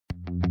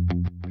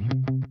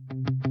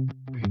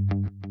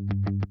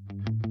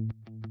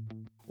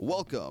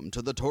Welcome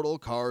to the Total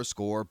Car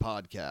Score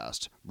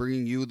podcast,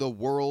 bringing you the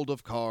world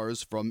of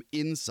cars from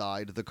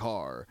inside the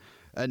car.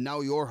 And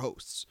now your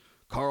hosts,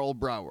 Carl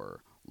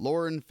Brower,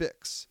 Lauren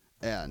Fix,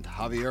 and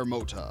Javier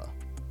Mota.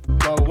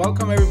 Well,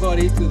 welcome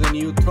everybody to the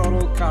new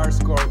Total Car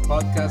Score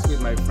podcast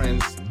with my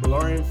friends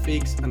Lauren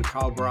Fix and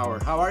Carl Brower.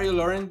 How are you,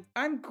 Lauren?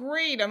 I'm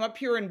great. I'm up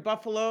here in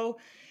Buffalo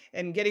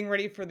and getting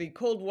ready for the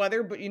cold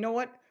weather. But you know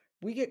what?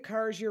 We get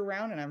cars year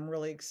round, and I'm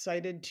really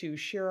excited to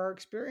share our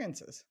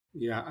experiences.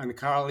 Yeah, and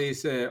Carl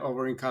is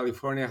over in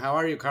California. How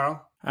are you,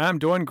 Carl? I'm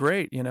doing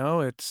great. You know,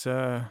 it's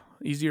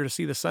easier to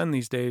see the sun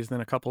these days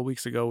than a couple of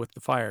weeks ago with the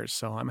fires,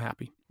 so I'm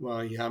happy.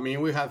 Well, yeah, I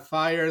mean, we have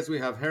fires, we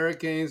have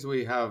hurricanes,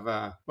 we have,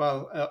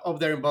 up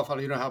there in Buffalo,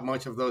 you don't have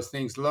much of those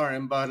things,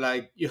 Lauren, but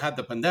like you had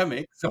the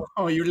pandemic. So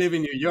you live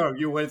in New York,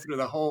 you went through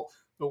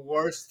the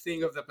worst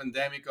thing of the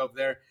pandemic up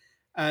there.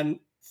 And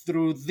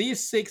through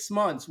these 6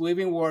 months, we've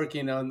been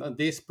working on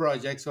this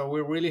project. So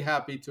we're really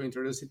happy to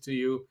introduce it to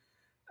you.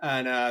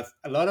 And a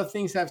lot of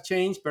things have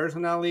changed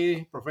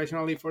personally,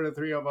 professionally for the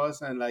three of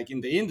us, and like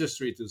in the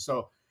industry too.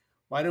 So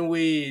why don't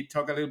we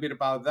talk a little bit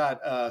about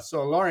that?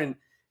 So Lauren,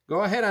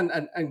 go ahead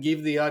and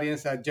give the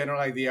audience a general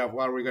idea of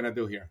what we're going to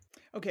do here.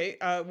 Okay.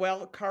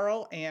 Well,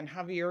 Carl and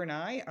Javier and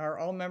I are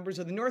all members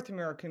of the North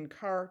American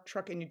Car,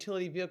 Truck, and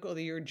Utility Vehicle of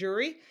the Year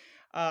jury.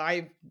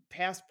 I've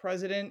past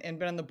president and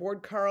been on the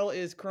board. Carl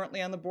is currently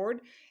on the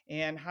board,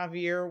 and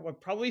Javier will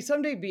probably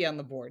someday be on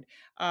the board.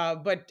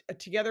 But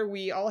together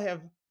we all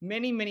have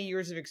many, many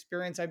years of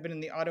experience. I've been in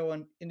the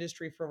auto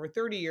industry for over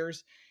 30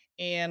 years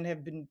and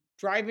have been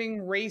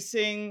driving,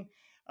 racing,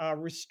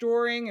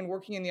 restoring, and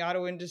working in the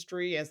auto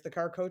industry as the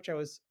car coach. I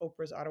was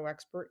Oprah's auto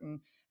expert, and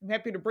I'm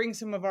happy to bring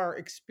some of our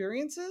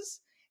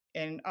experiences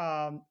and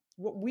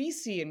what we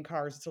see in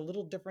cars. It's a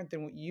little different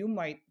than what you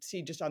might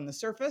see just on the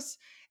surface,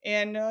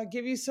 and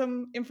give you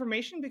some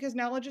information because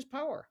knowledge is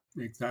power.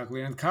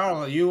 Exactly. And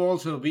Carl,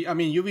 you've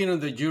been on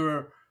the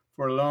jury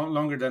for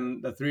longer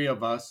than the three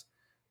of us,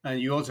 and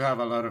you also have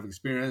a lot of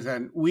experience.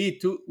 And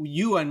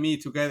you and me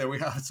together, we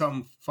have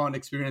some fun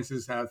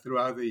experiences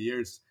throughout the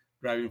years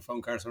driving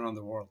fun cars around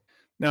the world.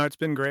 No, it's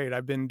been great.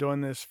 I've been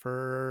doing this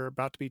for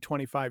about to be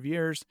 25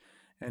 years,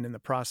 and in the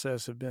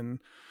process have been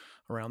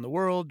around the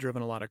world,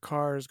 driven a lot of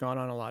cars, gone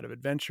on a lot of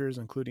adventures,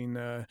 including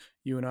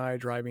you and I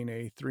driving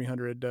a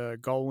 300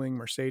 Gullwing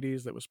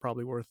Mercedes that was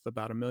probably worth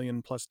about $1 million+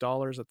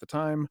 at the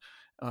time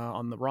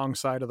on the wrong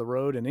side of the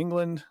road in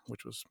England,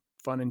 which was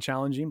fun and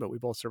challenging, but we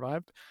both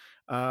survived.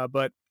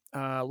 But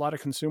a lot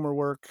of consumer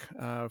work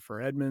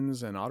for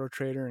Edmunds and Auto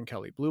Trader and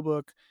Kelley Blue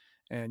Book.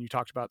 And you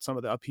talked about some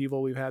of the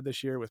upheaval we've had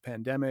this year with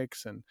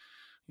pandemics and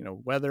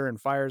weather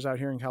and fires out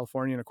here in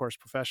California. And of course,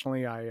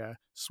 professionally, I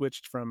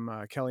switched from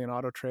Kelley and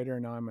Auto Trader.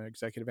 Now I'm an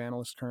executive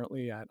analyst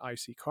currently at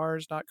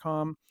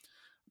iccars.com.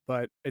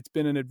 But it's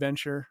been an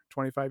adventure,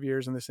 25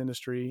 years in this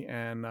industry,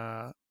 and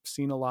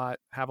seen a lot,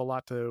 have a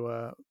lot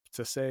to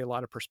say, a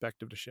lot of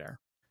perspective to share.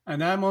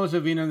 And I've also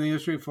been in the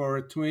industry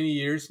for 20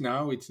 years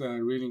now. It's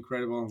really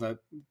incredible that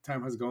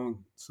time has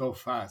gone so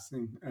fast.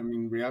 And I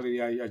mean, in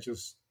reality, I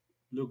just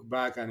look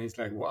back and it's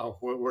like, wow,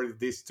 where did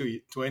these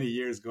 20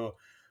 years go?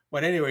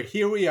 But anyway,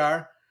 here we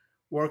are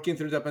working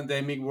through the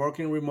pandemic,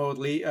 working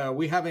remotely.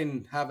 We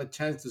haven't had a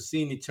chance to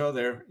see each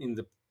other in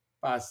the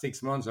past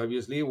 6 months,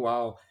 obviously,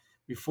 while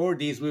before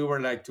this, we were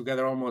like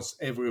together almost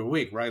every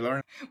week, right,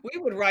 Lauren? We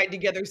would ride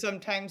together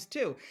sometimes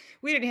too.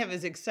 We didn't have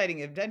as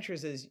exciting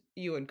adventures as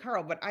you and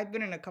Carl, but I've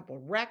been in a couple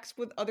of wrecks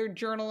with other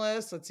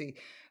journalists. Let's see,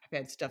 I've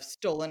had stuff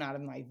stolen out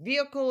of my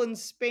vehicle in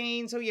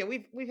Spain. So yeah,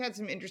 we've had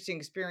some interesting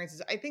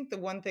experiences. I think the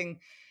one thing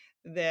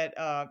that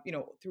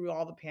through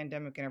all the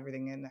pandemic and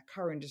everything, and the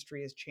car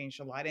industry has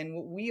changed a lot, and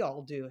what we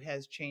all do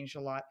has changed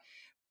a lot.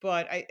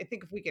 But I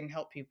think if we can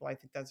help people, I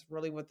think that's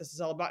really what this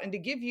is all about. And to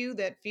give you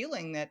that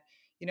feeling that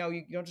you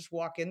don't just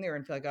walk in there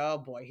and feel like, oh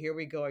boy, here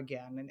we go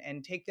again,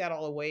 and take that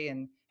all away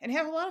and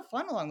have a lot of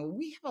fun along the way.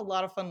 We have a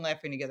lot of fun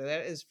laughing together.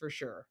 That is for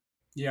sure.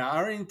 Yeah,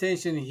 our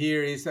intention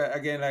here is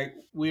again, like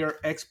we are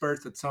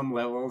experts at some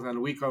levels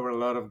and we cover a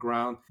lot of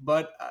ground,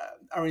 but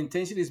our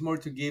intention is more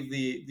to give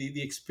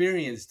the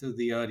experience to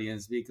the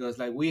audience, because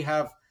like we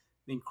have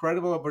the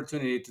incredible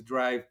opportunity to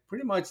drive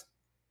pretty much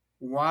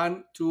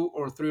 1, 2,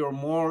 or 3 or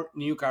more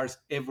new cars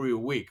every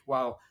week.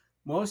 While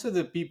most of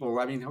the people,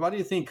 I mean, what do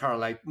you think, Carl?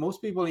 Like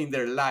most people in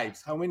their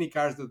lives, how many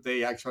cars do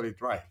they actually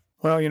drive?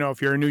 Well,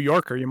 if you're a New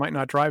Yorker, you might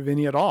not drive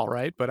any at all,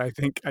 right? But I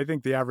think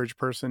the average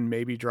person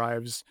maybe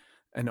drives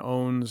and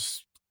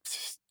owns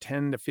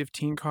 10 to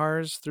 15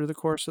 cars through the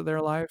course of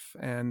their life.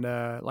 And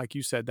like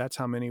you said, that's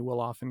how many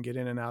we'll often get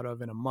in and out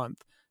of in a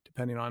month,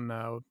 depending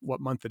on what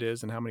month it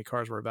is and how many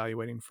cars we're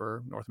evaluating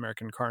for North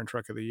American Car and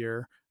Truck of the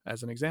Year,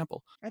 as an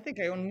example. I think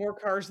I own more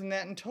cars than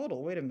that in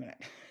total. Wait a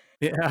minute.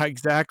 Yeah,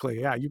 exactly.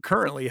 Yeah, you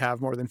currently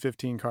have more than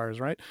 15 cars,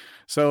 right?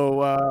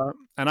 So,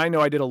 and I know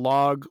I did a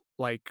log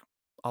like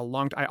I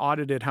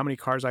audited how many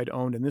cars I'd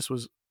owned, and this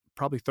was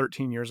probably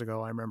 13 years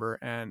ago, I remember.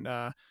 And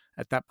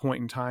at that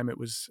point in time, it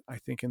was, I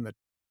think, in the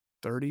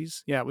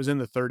 30s. Yeah, it was in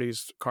the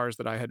 30s cars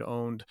that I had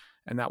owned,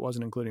 and that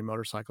wasn't including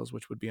motorcycles,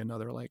 which would be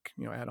another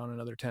add on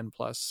another 10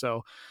 plus.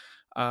 So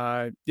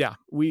Yeah,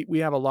 we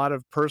have a lot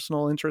of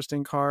personal interest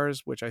in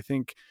cars, which I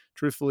think,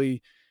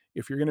 truthfully,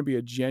 if you're going to be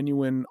a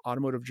genuine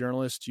automotive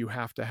journalist, you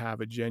have to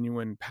have a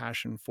genuine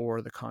passion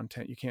for the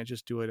content. You can't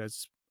just do it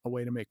as a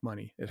way to make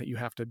money. You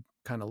have to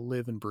kind of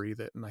live and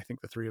breathe it. And I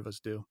think the three of us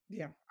do.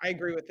 Yeah, I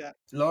agree with that.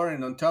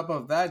 Lauren, on top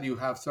of that, you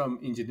have some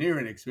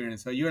engineering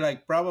experience. So you're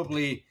like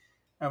probably,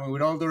 I mean,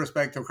 with all due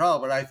respect to Carl,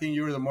 but I think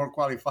you're the more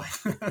qualified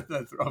of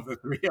the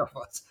three of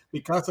us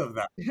because of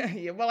that.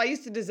 Yeah, well, I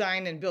used to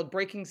design and build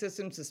braking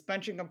systems,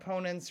 suspension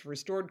components,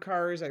 restored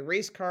cars. I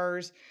race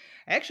cars.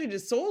 I actually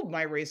just sold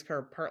my race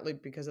car partly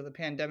because of the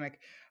pandemic.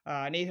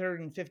 An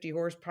 850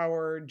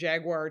 horsepower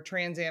Jaguar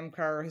Trans Am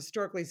car,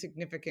 historically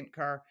significant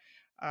car.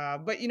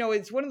 But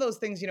it's one of those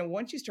things.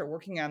 Once you start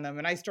working on them,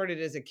 and I started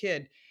as a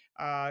kid,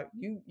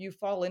 you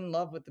fall in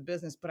love with the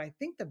business. But I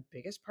think the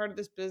biggest part of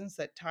this business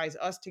that ties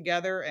us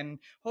together and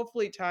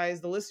hopefully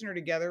ties the listener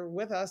together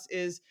with us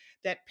is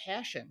that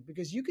passion,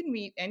 because you can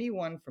meet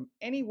anyone from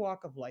any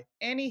walk of life,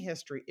 any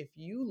history. If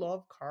you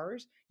love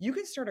cars, you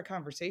can start a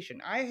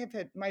conversation. I have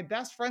had my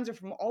best friends are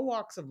from all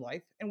walks of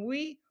life, and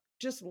we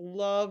just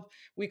love,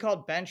 we call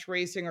it bench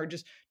racing or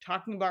just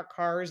talking about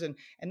cars, and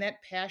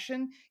that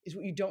passion is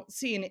what you don't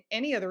see in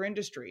any other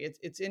industry.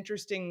 It's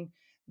interesting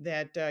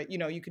that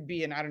you could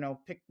be in, I don't know,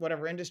 pick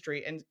whatever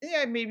industry, and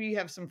yeah, maybe you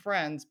have some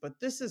friends, but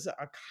this is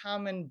a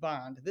common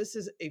bond. This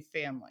is a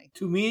family.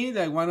 To me,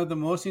 like one of the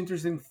most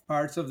interesting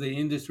parts of the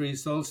industry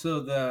is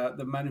also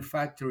the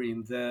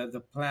manufacturing,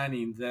 the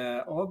planning,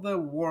 the all the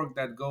work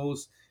that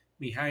goes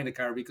behind the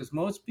car. Because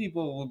most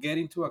people will get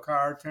into a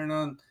car,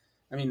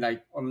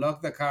 like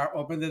unlock the car,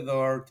 open the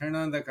door, turn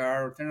on the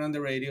car, turn on the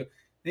radio.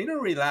 They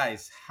don't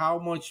realize how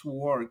much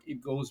work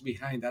it goes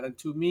behind that. And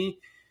to me,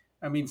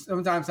 I mean,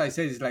 sometimes I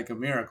say it's like a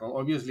miracle.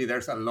 Obviously,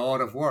 there's a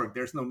lot of work.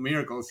 There's no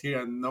miracles here,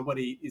 and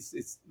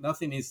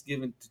nothing is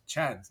given to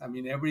chance. I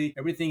mean,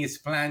 everything is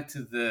planned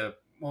to the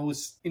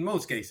most, in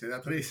most cases,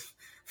 at least,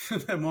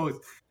 the most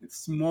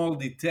small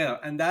detail.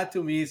 And that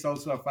to me is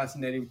also a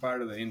fascinating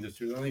part of the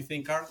industry. Don't you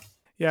think, Carl?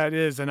 Yeah, it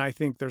is. And I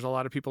think there's a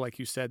lot of people, like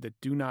you said, that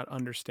do not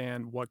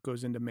understand what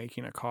goes into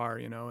making a car,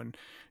 and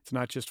it's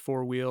not just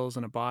four wheels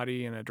and a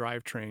body and a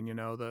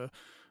drivetrain,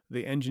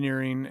 the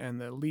engineering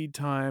and the lead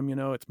time,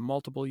 it's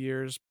multiple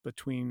years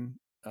between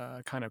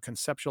kind of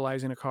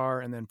conceptualizing a car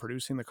and then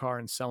producing the car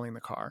and selling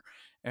the car.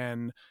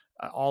 And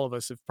all of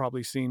us have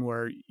probably seen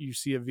where you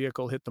see a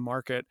vehicle hit the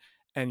market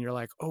and you're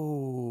like,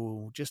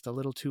 oh, just a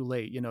little too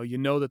late. You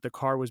know that the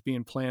car was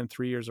being planned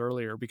 3 years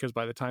earlier, because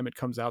by the time it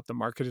comes out, the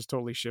market has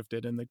totally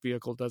shifted and the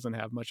vehicle doesn't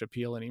have much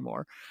appeal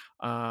anymore.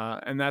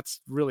 And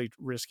that's really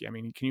risky. I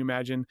mean, can you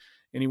imagine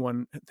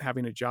anyone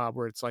having a job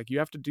where it's like you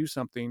have to do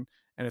something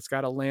and it's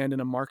got to land in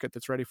a market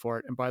that's ready for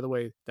it? And by the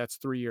way, that's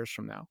 3 years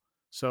from now.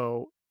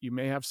 So you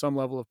may have some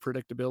level of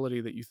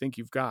predictability that you think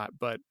you've got,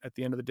 but at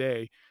the end of the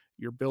day,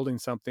 you're building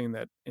something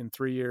that in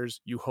 3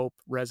 years you hope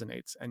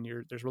resonates, and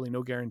there's really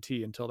no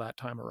guarantee until that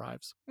time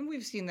arrives. And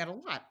we've seen that a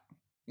lot.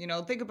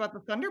 Think about the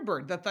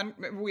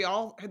Thunderbird. We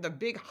all had the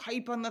big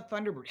hype on the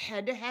Thunderbird.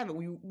 Had to have it.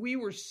 We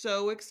were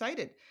so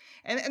excited.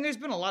 And there's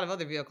been a lot of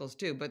other vehicles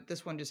too, but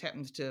this one just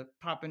happens to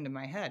pop into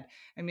my head.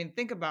 I mean,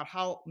 think about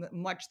how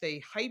much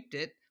they hyped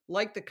it,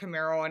 like the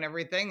Camaro and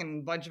everything,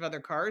 and a bunch of other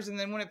cars. And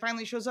then when it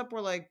finally shows up,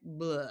 we're like,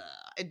 blah,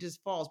 it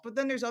just falls. But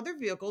then there's other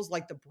vehicles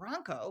like the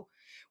Bronco.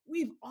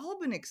 We've all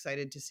been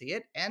excited to see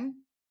it, and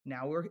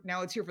now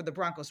it's here for the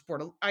Bronco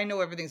Sport. I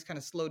know everything's kind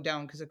of slowed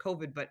down because of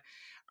COVID, but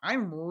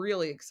I'm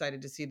really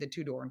excited to see the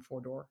 2-door and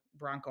 4-door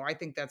Bronco. I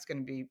think that's going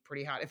to be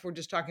pretty hot if we're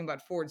just talking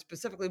about Ford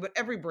specifically, but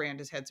every brand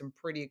has had some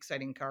pretty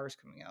exciting cars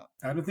coming out.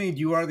 I don't think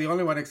you are the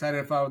only one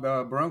excited about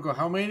the Bronco.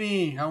 How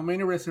many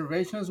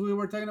reservations we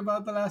were talking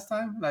about the last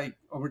time? Like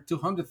over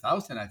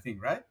 200,000, I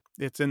think, right?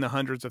 It's in the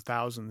hundreds of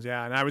thousands.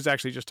 Yeah. And I was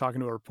actually just talking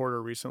to a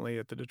reporter recently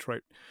at the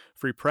Detroit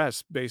Free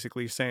Press,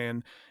 basically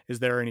saying, is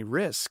there any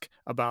risk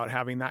about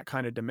having that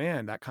kind of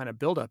demand, that kind of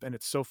buildup? And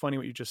it's so funny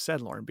what you just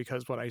said, Lauren,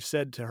 because what I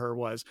said to her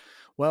was,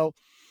 well,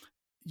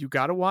 you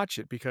got to watch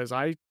it, because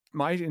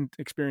my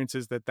experience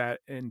is that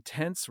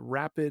intense,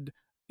 rapid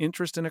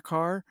interest in a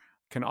car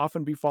can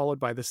often be followed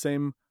by the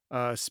same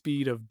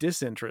speed of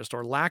disinterest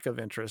or lack of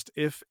interest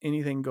if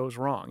anything goes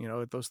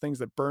wrong. Those things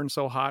that burn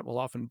so hot will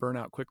often burn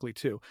out quickly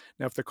too.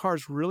 Now, if the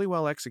car's really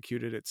well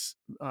executed, it's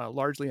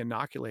largely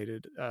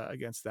inoculated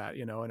against that,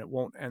 and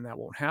that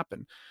won't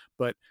happen.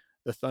 But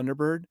the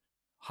Thunderbird,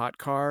 hot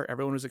car,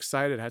 everyone was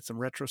excited, had some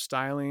retro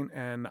styling.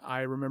 And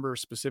I remember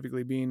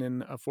specifically being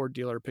in a Ford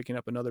dealer picking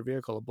up another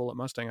vehicle, a Bullitt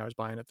Mustang I was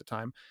buying at the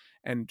time.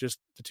 And just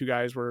the two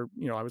guys were,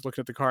 I was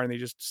looking at the car and they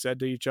just said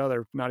to each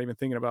other, not even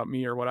thinking about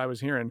me or what I was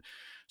hearing,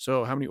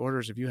 so how many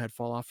orders have you had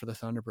fall off for the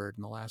Thunderbird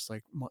in the last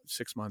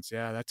 6 months?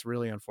 Yeah, that's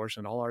really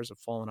unfortunate. All ours have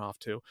fallen off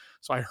too.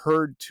 So I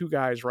heard two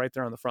guys right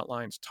there on the front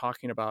lines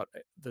talking about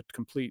the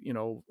complete,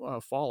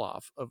 fall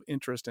off of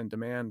interest and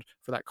demand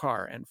for that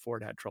car. And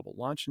Ford had trouble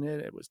launching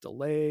it. It was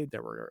delayed.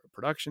 There were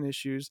production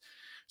issues.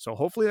 So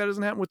hopefully that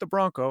doesn't happen with the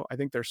Bronco. I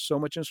think there's so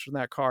much interest in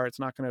that car, it's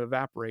not going to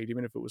evaporate,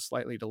 even if it was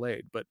slightly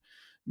delayed. But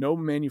no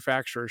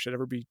manufacturer should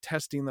ever be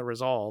testing the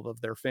resolve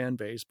of their fan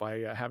base by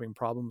having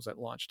problems at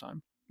launch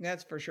time.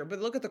 That's for sure.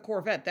 But look at the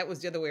Corvette. That was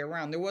the other way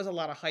around. There was a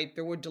lot of hype.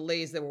 There were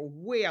delays that were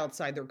way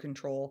outside their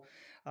control.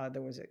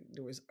 There was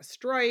a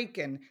strike,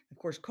 and of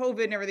course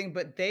COVID and everything.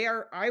 But they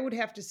are. I would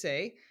have to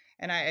say,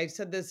 and I've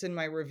said this in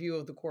my review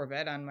of the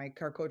Corvette on my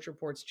Car Coach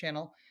Reports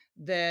channel,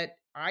 that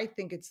I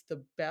think it's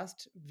the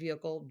best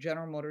vehicle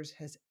General Motors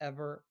has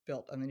ever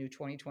built on the new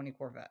 2020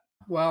 Corvette.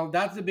 Well,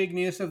 that's the big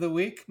news of the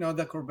week, not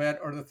the Corvette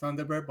or the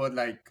Thunderbird, but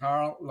like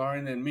Carl,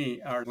 Lauren, and me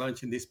are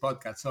launching this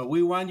podcast. So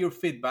we want your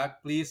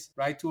feedback. Please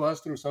write to us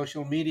through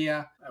social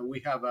media. We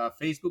have a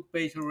Facebook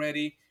page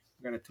already.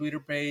 We got a Twitter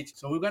page.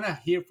 So we're going to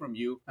hear from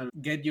you and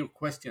get your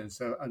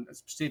questions on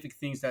specific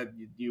things that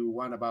you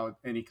want about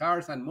any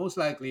cars. And most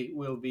likely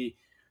we'll be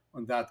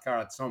on that car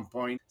at some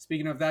point.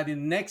 Speaking of that,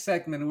 in the next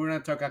segment, we're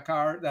going to talk a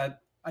car that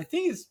I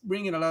think is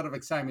bringing a lot of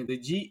excitement, the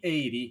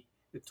G80.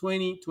 The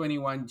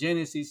 2021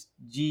 Genesis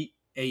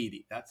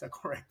G80. That's the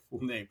correct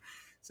full name.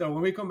 So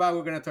when we come back,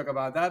 we're going to talk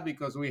about that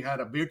because we had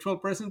a virtual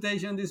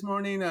presentation this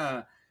morning,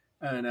 and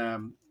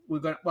we're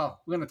going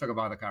to talk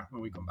about the car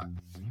when we come back.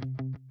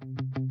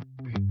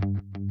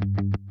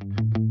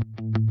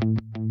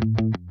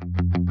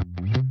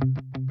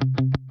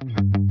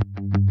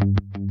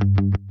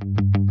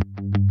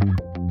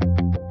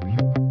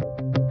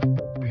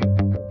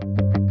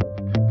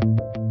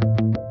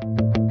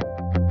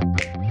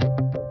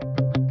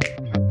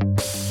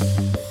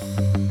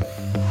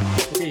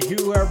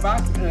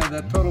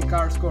 The Total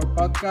Car Score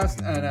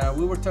podcast, and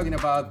we were talking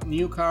about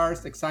new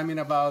cars, excitement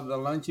about the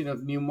launching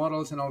of new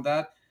models and all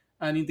that.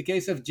 And in the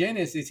case of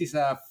Genesis, it's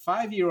a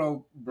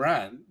 5-year-old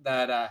brand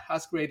that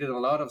has created a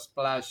lot of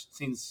splash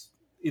since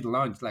it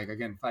launched, like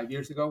again 5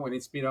 years ago when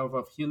it split off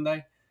of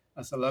Hyundai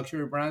as a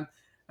luxury brand.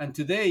 And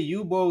today,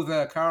 you both,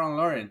 Carl and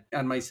Lauren,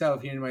 and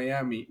myself here in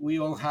Miami, we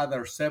all had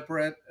our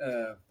separate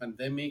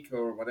pandemic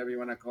or whatever you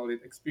want to call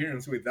it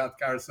experience with that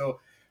car. So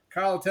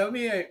Carl, tell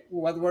me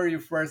what were your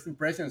first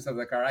impressions of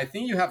the car? I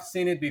think you have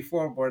seen it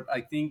before, but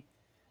I think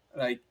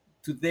like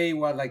today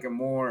was like a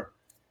more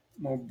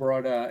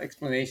broad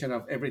explanation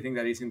of everything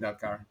that is in that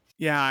car.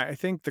 Yeah, I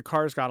think the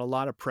car's got a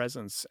lot of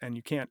presence, and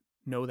you can't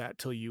know that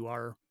till you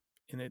are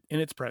in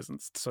its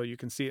presence, so you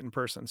can see it in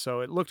person. So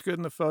it looked good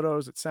in the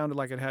photos. It sounded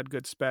like it had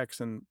good specs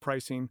and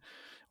pricing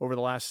over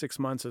the last 6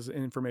 months as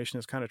information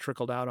has kind of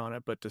trickled out on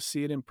it. But to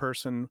see it in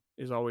person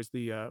is always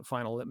the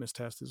final litmus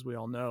test, as we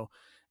all know.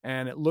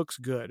 And it looks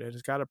good. It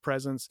has got a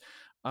presence.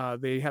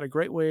 They had a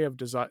great way of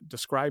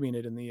describing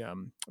it in the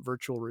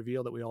virtual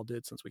reveal that we all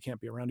did, since we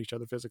can't be around each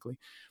other physically.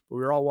 But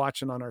we were all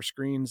watching on our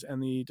screens,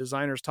 and the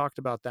designers talked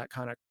about that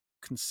kind of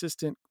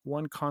consistent,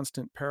 one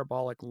constant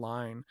parabolic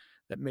line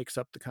that makes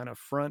up the kind of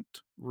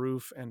front,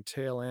 roof, and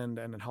tail end,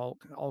 and it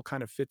all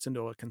kind of fits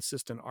into a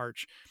consistent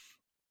arch.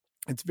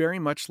 It's very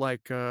much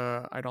like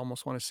I'd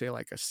almost want to say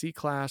like a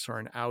C-Class or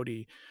an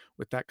Audi,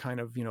 with that kind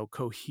of,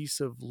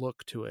 cohesive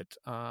look to it.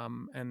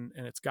 And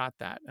it's got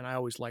that. And I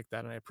always like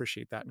that. And I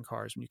appreciate that in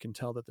cars, when you can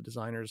tell that the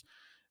designers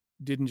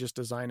didn't just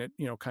design it,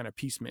 kind of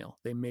piecemeal.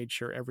 They made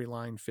sure every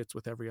line fits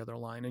with every other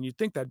line. And you'd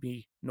think that'd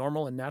be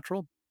normal and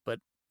natural, but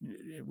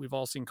we've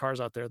all seen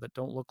cars out there that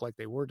don't look like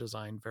they were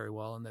designed very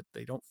well and that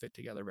they don't fit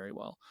together very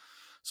well.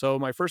 So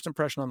my first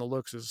impression on the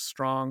looks is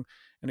strong.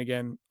 And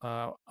again,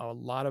 a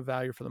lot of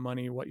value for the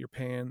money, what you're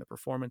paying, the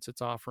performance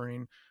it's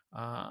offering.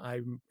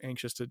 I'm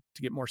anxious to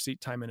get more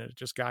seat time in it. It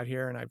just got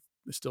here, and I've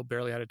still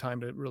barely had a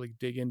time to really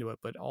dig into it.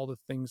 But all the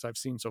things I've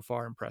seen so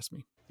far impress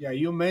me. Yeah,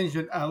 you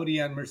mentioned Audi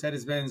and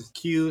Mercedes-Benz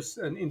cues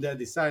in the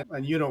design,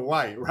 and you know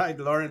why, right,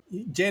 Lauren?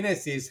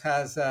 Genesis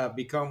has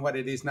become what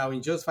it is now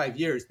in just 5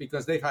 years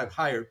because they have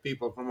hired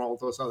people from all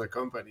those other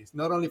companies,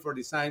 not only for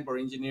design, but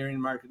engineering,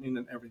 marketing,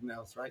 and everything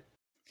else, right?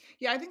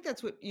 Yeah, I think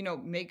that's what,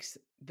 makes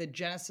the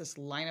Genesis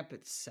lineup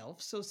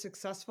itself so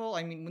successful.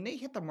 I mean, when they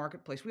hit the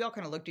marketplace, we all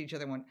kind of looked at each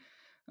other and went,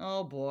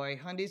 oh boy,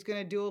 Hyundai's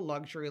going to do a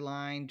luxury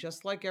line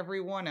just like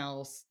everyone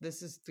else.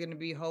 This is going to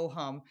be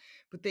ho-hum.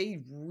 But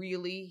they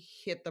really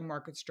hit the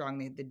market strong.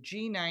 They had the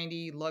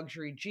G90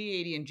 luxury,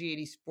 G80 and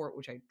G80 Sport,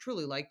 which I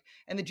truly liked,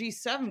 and the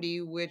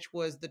G70, which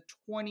was the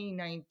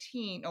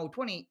 2019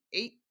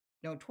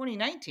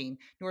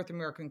 North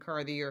American Car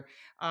of the Year.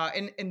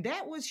 And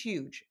that was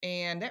huge.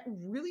 And that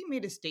really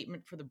made a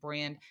statement for the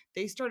brand.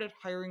 They started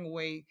hiring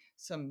away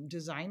some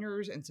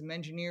designers and some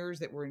engineers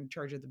that were in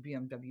charge of the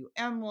BMW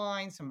M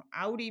line, some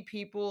Audi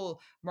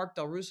people, Mark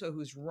Del Russo,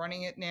 who's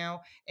running it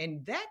now.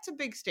 And that's a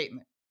big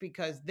statement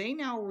because they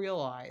now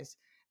realize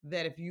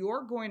that if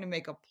you're going to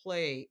make a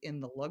play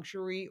in the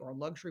luxury or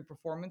luxury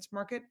performance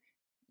market,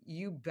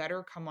 you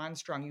better come on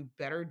strong. You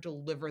better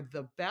deliver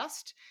the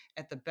best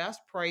at the best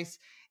price.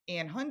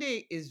 And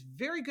Hyundai is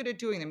very good at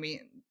doing that. I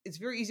mean, it's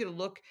very easy to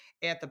look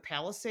at the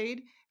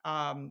Palisade,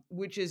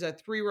 which is a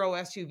 3-row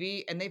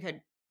SUV, and they've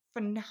had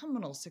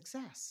phenomenal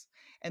success.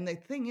 And the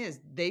thing is,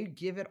 they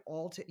give it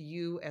all to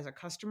you as a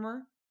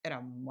customer at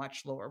a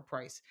much lower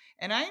price.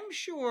 And I'm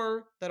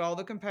sure that all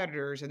the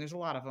competitors, and there's a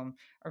lot of them,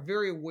 are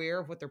very aware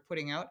of what they're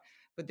putting out.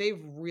 but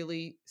they've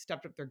really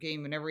stepped up their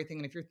game and everything.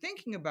 And if you're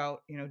thinking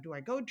about, do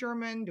I go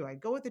German? Do I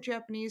go with the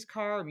Japanese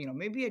car?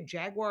 Maybe a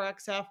Jaguar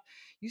XF.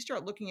 You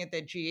start looking at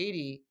that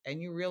G80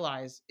 and you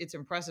realize it's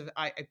impressive.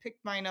 I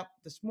picked mine up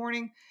this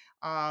morning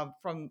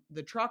from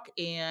the truck,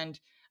 and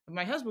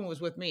my husband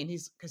was with me, and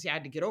because he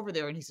had to get over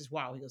there, and he says,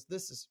 wow, he goes,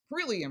 this is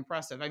really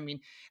impressive. I mean,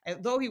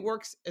 though he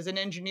works as an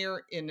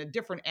engineer in a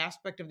different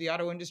aspect of the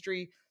auto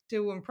industry,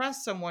 to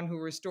impress someone who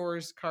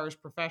restores cars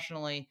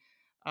professionally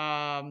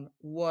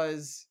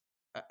was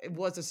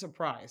a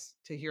surprise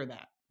to hear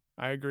that.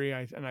 I agree.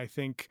 And I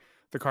think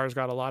the car's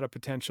got a lot of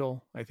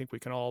potential. I think we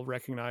can all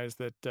recognize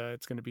that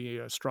it's going to be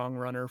a strong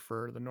runner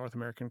for the North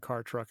American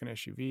car, truck, and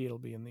SUV. It'll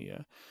be in the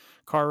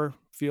car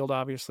field,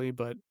 obviously,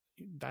 but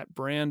that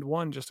brand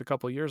won just a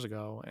couple of years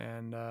ago.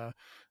 And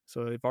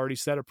so they've already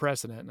set a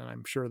precedent, and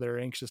I'm sure they're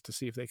anxious to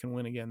see if they can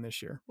win again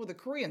this year. Well, the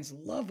Koreans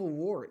love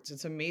awards.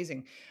 It's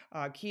amazing.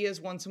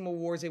 Kia's won some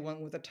awards. They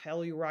went with a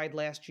Telluride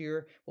last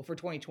year, well, for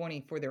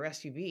 2020 for their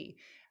SUV.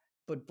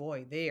 But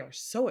boy, they are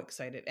so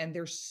excited, and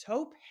they're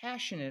so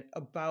passionate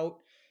about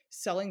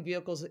selling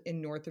vehicles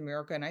in North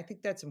America. And I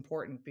think that's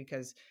important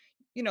because,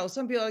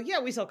 some people are like, yeah,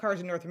 we sell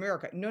cars in North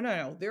America.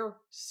 No. They're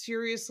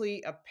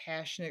seriously a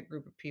passionate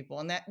group of people.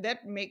 And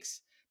that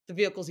makes the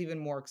vehicles even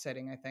more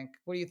exciting, I think.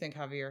 What do you think,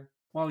 Javier?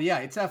 Well, yeah,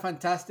 it's a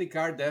fantastic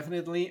car,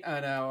 definitely.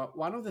 And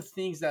one of the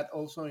things that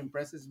also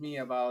impresses me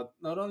about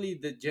not only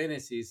the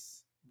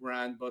Genesis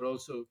brand, but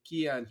also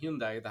Kia and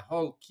Hyundai, the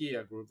whole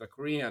Kia group, the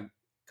Korean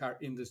car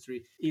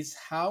industry, is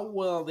how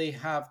well they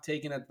have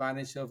taken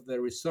advantage of the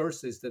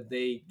resources that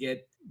they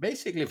get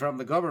basically from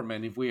the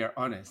government, if we are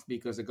honest,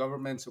 because the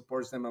government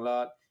supports them a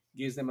lot,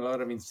 gives them a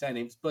lot of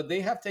incentives, but they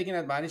have taken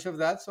advantage of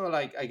that. So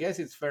I guess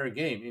it's fair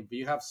game. If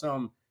you have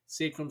some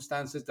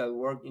circumstances that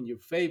work in your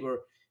favor,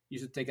 you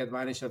should take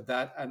advantage of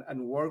that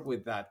and work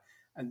with that.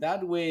 And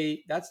that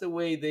way, that's the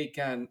way they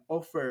can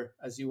offer,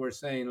 as you were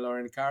saying,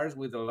 Lauren, cars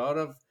with a lot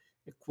of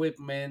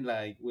equipment,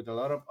 like with a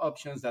lot of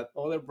options that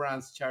other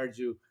brands charge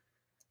you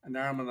an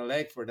arm and a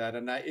leg for that.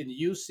 And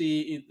you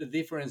see the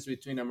difference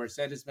between a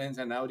Mercedes-Benz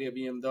and Audi, a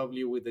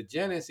BMW with the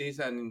Genesis,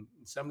 and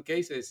in some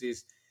cases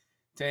is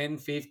 $10,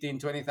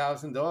 $15,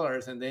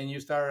 $20,000, and then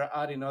you start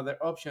adding other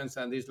options,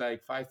 and it's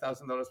like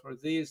 $5,000 for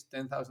this,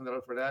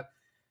 $10,000 for that.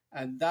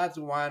 And that's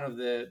one of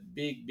the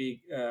big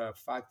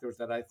factors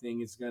that I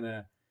think is going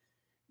to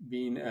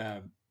be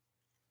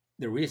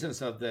the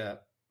reasons of the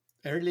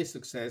early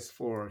success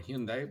for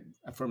Hyundai,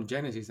 from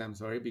Genesis, I'm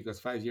sorry, because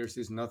 5 years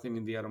is nothing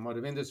in the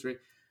automotive industry.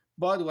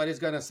 But what is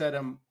going to set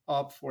them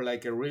up for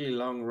like a really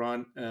long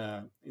run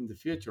in the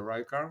future,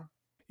 right, Carl?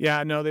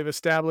 Yeah, no, they've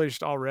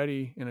established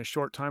already in a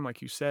short time,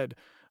 like you said,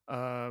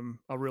 a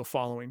real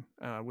following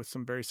with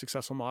some very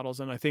successful models.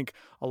 And I think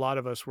a lot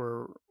of us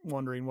were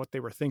wondering what they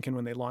were thinking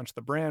when they launched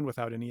the brand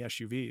without any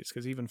SUVs,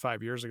 because even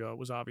 5 years ago, it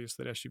was obvious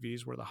that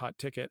SUVs were the hot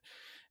ticket.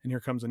 And here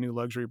comes a new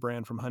luxury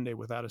brand from Hyundai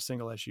without a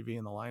single SUV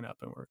in the lineup.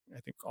 And I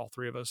think all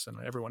three of us and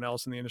everyone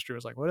else in the industry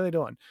was like, what are they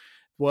doing?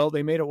 Well,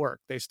 they made it work.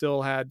 They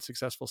still had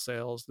successful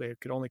sales. They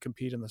could only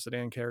compete in the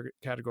sedan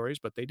categories,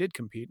 but they did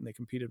compete, and they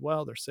competed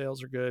well. Their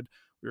sales are good.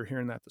 We were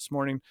hearing that this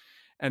morning.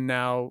 And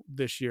now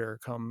this year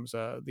comes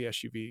the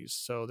SUVs.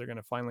 So they're going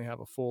to finally have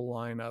a full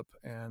lineup,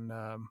 and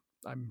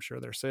I'm sure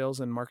their sales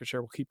and market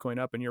share will keep going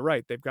up. And you're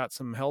right, they've got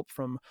some help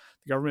from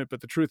the government, but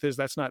the truth is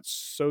that's not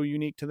so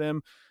unique to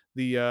them.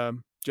 The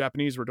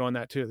Japanese were doing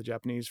that too. The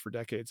Japanese for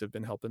decades have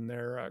been helping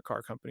their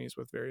car companies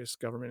with various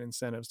government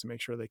incentives to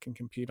make sure they can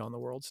compete on the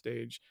world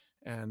stage,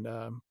 and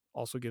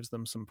also gives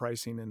them some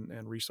pricing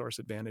and resource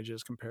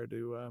advantages compared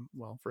to,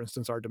 for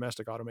instance, our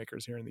domestic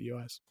automakers here in the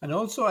U.S. And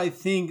also, I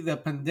think the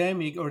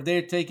pandemic, or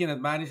they're taking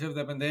advantage of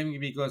the pandemic,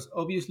 because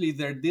obviously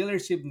their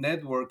dealership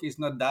network is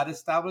not that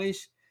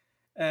established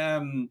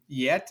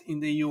yet in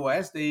the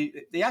U.S.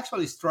 They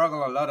actually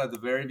struggle a lot at the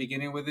very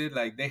beginning with it.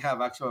 Like they have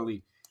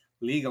actually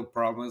legal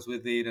problems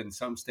with it in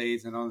some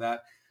states and all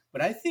that.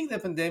 But I think the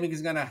pandemic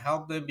is going to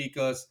help them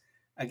because,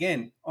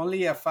 again,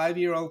 only a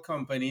 5-year-old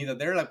company that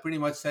they're like pretty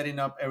much setting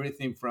up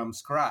everything from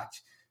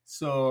scratch.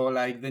 So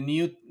like the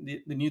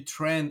new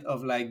trend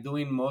of like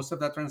doing most of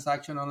the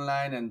transaction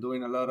online and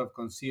doing a lot of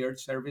concierge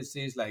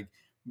services, like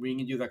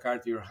bringing you the car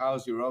to your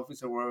house, your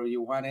office, or wherever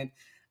you want it.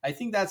 I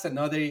think that's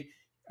another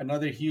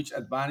huge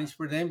advantage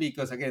for them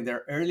because, again,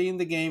 they're early in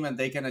the game and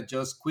they can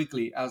adjust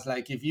quickly. As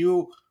like if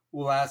you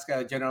will ask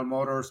General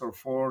Motors or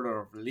Ford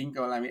or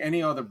Lincoln, I mean,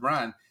 any other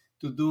brand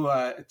to do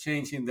a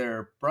change in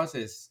their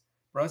process,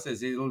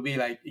 it will be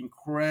like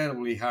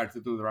incredibly hard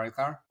to do the right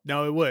car.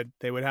 No, it would.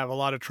 They would have a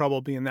lot of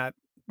trouble being that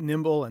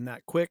nimble and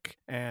that quick.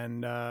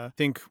 And I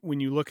think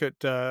when you look at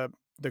the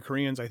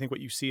Koreans, I think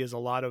what you see is a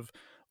lot of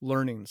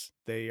learnings.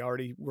 They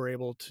already were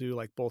able to,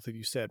 like both of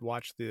you said,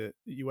 watch the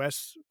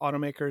US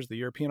automakers, the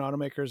European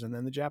automakers, and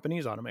then the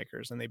Japanese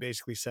automakers. And they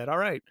basically said, all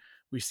right,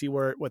 we see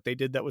what they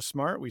did that was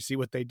smart. We see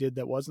what they did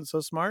that wasn't so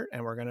smart.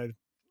 And we're going to,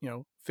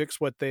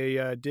 fix what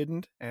they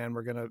didn't. And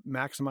we're going to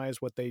maximize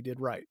what they did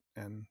right.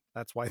 And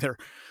that's why they're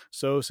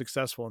so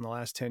successful in the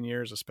last 10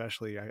 years,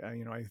 especially.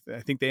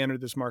 I think they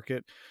entered this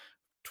market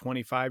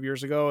 25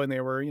 years ago, and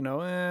they were,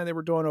 they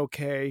were doing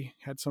okay,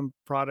 had some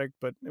product,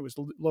 but it was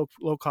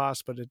low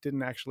cost, but it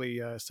didn't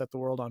actually set the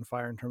world on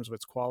fire in terms of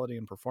its quality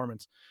and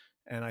performance.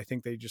 And I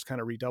think they just kind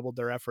of redoubled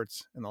their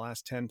efforts in the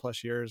last 10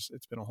 plus years.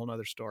 It's been a whole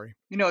nother story.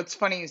 It's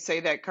funny you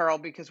say that, Carl,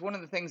 because one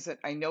of the things that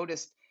I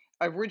noticed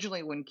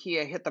originally when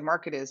Kia hit the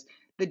market is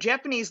the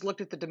Japanese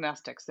looked at the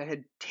domestics that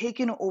had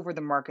taken over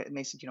the market and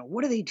they said,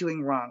 what are they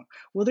doing wrong?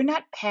 Well, they're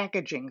not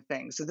packaging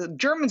things. So the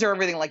Germans are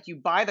everything like you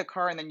buy the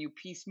car and then you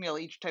piecemeal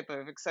each type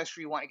of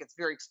accessory you want. It gets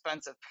very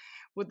expensive.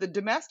 With the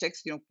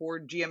domestics,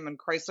 Ford, GM, and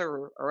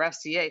Chrysler or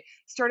FCA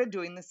started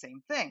doing the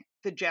same thing.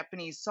 The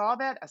Japanese saw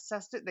that,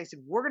 assessed it. They said,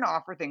 we're going to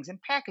offer things in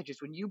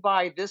packages. When you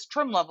buy this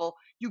trim level,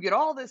 you get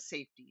all this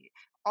safety,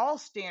 all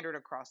standard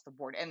across the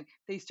board. And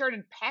they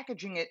started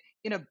packaging it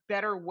in a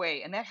better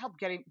way. And that helped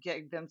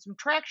get them some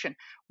traction.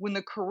 When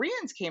the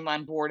Koreans came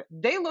on board,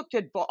 they looked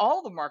at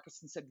all the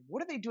markets and said,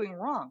 what are they doing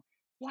wrong?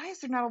 Why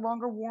is there not a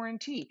longer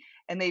warranty?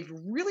 And they've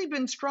really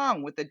been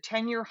strong with the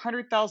 10-year,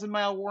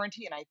 100,000-mile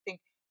warranty. And I think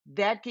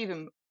that gave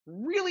them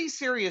really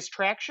serious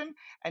traction.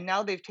 And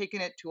now they've taken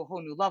it to a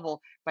whole new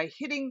level by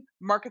hitting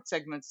market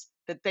segments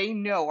that they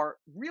know are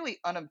really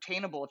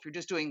unobtainable if you're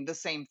just doing the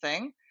same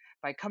thing,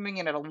 by coming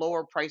in at a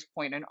lower price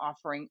point and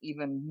offering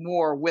even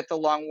more with the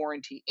long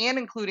warranty and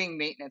including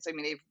maintenance. I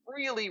mean, they've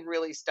really,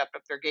 really stepped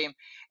up their game.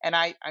 And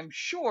I'm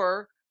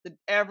sure that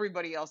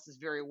everybody else is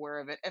very aware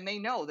of it. And they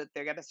know that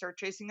they got to start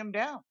chasing them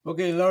down.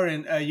 Okay,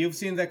 Lauren, you've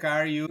seen the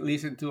car. You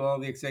listen to all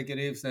the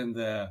executives and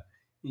the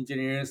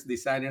engineers,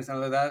 designers, and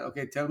all of that.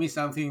 Okay, tell me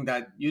something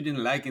that you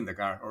didn't like in the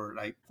car or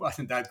like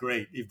wasn't that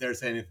great, if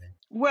there's anything.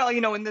 Well,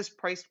 in this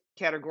price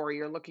category,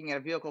 you're looking at a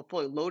vehicle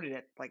fully loaded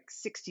at like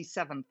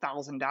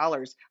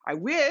 $67,000. I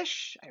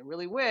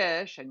really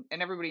wish, and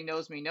everybody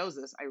knows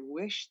this, I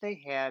wish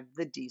they had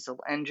the diesel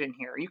engine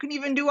here. You can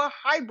even do a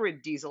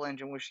hybrid diesel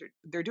engine, which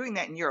they're doing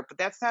that in Europe, but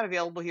that's not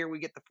available here. We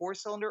get the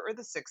 4-cylinder or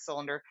the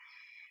 6-cylinder.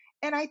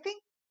 And I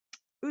think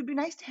it would be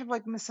nice to have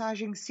like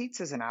massaging seats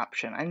as an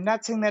option. I'm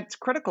not saying that's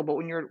critical, but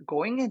when you're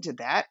going into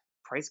that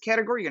price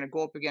category, you're going to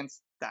go up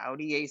against the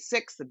Audi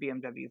A6, the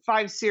BMW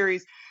 5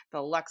 Series, the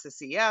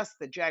Lexus ES,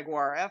 the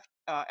Jaguar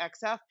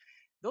XF.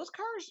 Those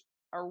cars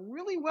are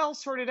really well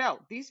sorted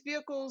out. These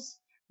vehicles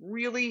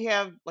really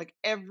have like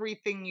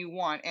everything you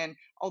want. And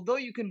although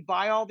you can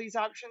buy all these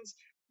options,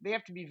 they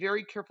have to be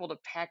very careful to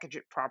package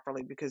it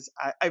properly, because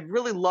I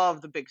really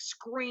love the big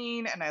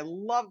screen and I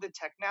love the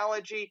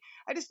technology.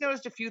 I just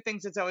noticed a few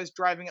things as I was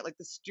driving it, like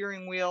the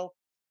steering wheel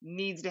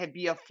needs to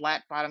be a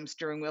flat bottom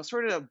steering wheel,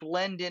 sort of to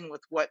blend in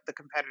with what the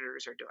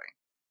competitors are doing.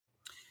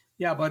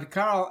 Yeah, but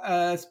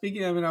Carl,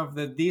 speaking of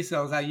the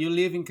diesels, you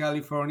live in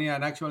California,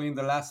 and actually in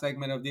the last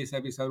segment of this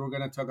episode, we're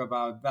going to talk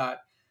about that,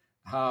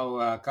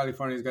 how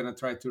California is going to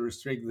try to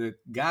restrict the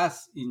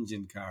gas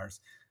engine cars.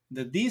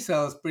 The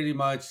diesels pretty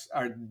much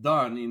are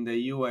done in the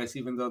U.S.,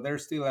 even though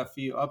there's still a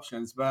few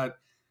options. But,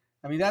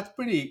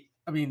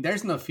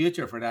 there's no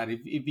future for that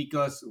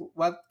because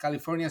what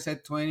California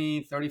said,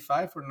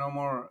 2035 for no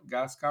more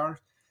gas cars.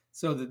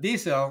 So the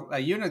diesel,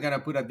 you're not going to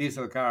put a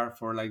diesel car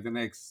for like the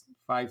next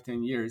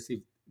 5-10 years if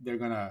they're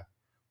going to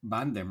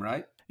ban them,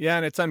 right? Yeah,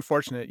 and it's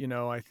unfortunate.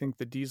 I think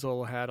the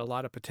diesel had a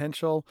lot of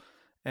potential,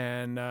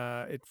 and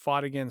it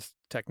fought against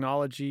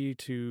technology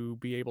to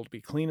be able to be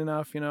clean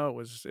enough.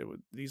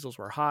 Diesels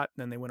were hot,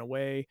 then they went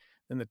away.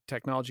 Then the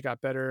technology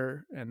got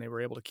better, and they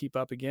were able to keep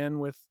up again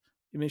with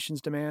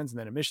emissions demands. And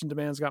then emission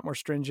demands got more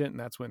stringent, and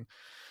that's when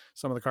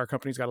some of the car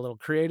companies got a little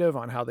creative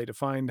on how they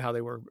defined how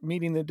they were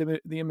meeting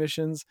the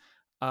emissions.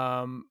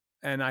 And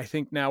I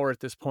think now we're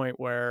at this point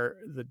where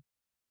the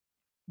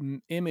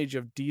image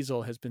of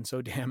diesel has been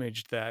so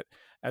damaged that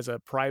as a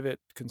private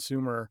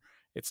consumer,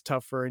 it's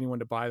tough for anyone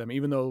to buy them,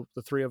 even though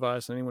the three of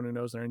us, anyone who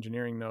knows their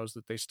engineering knows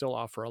that they still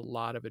offer a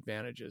lot of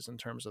advantages in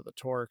terms of the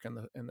torque and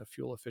the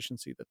fuel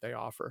efficiency that they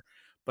offer.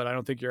 But I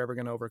don't think you're ever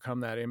going to overcome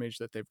that image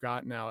that they've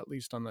got now, at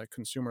least on the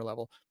consumer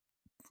level.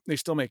 They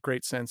still make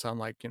great sense on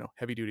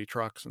heavy duty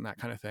trucks and that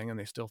kind of thing. And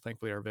they still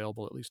thankfully are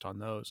available, at least on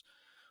those.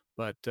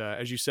 But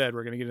as you said,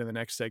 we're going to get into the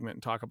next segment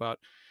and talk about,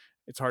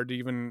 it's hard to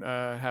even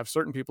have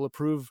certain people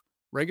approve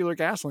regular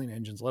gasoline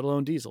engines, let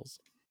alone diesels.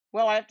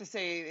 Well, I have to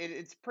say,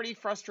 it's pretty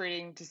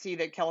frustrating to see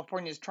that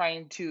California is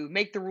trying to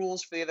make the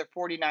rules for the other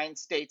 49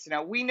 states.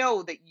 Now, we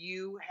know that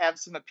you have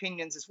some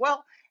opinions as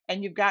well,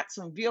 and you've got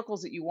some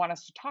vehicles that you want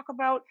us to talk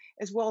about,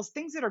 as well as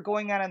things that are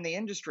going on in the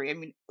industry. I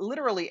mean,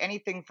 literally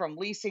anything from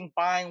leasing,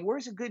 buying,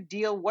 where's a good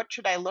deal? What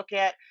should I look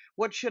at?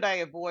 What should I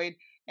avoid?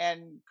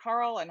 And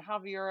Carl and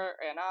Javier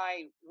and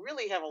I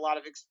really have a lot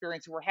of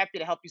experience, and we're happy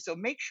to help you. So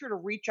make sure to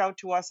reach out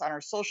to us on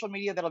our social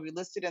media that'll be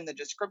listed in the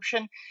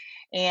description.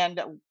 And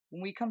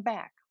when we come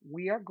back,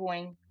 we are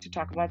going to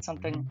talk about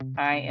something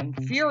I am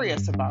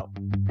furious about.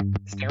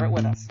 Stay right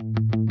with us.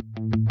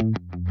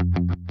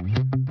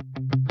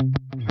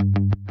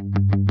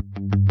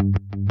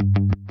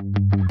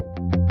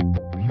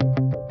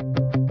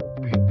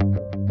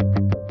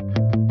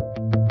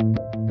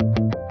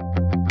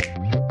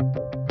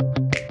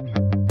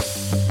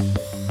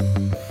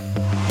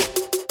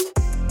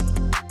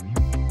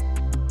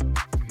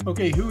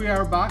 Okay, here we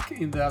are back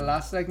in the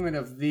last segment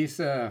of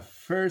this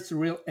first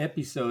real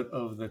episode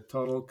of the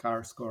Total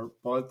Car Score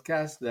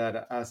podcast.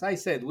 That, as I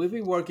said, we've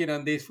been working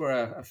on this for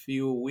a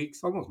few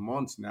weeks, almost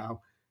months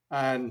now.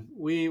 And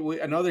we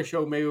another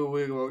show, maybe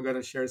we're going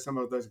to share some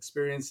of those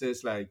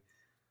experiences, like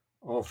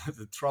all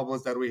the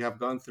troubles that we have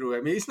gone through.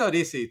 I mean, it's not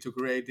easy to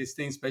create these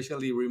things,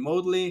 especially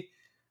remotely.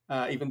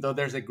 Even though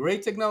there's a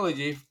great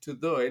technology to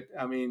do it,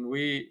 I mean,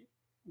 we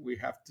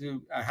have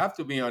to. I have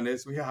to be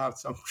honest. We have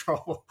some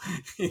trouble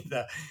in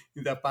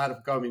the path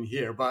of coming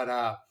here,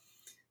 but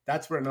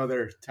that's for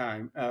another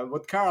time.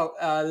 But Carl,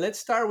 let's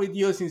start with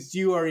you since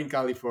you are in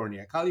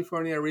California.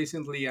 California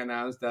recently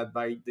announced that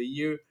by the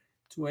year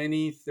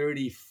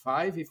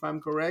 2035, if I'm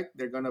correct,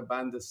 they're going to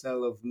ban the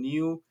sale of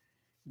new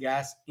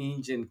gas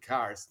engine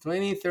cars.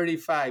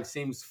 2035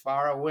 seems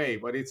far away,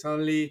 but it's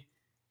only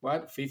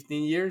what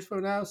 15 years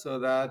from now. So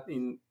that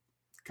in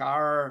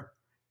car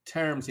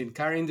terms, in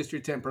car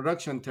industry term,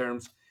 production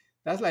terms,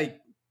 that's like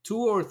 2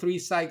 or 3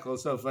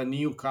 cycles of a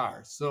new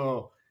car.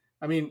 So,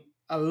 I mean,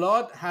 a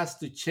lot has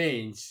to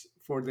change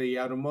for the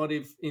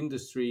automotive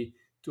industry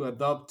to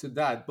adopt to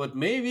that. But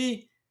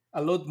maybe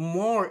a lot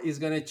more is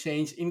going to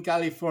change in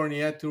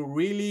California to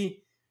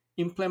really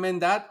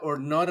implement that, or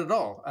not at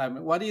all.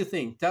 What do you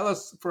think? Tell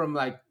us from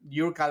like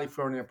your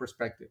California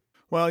perspective.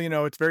 Well,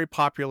 it's very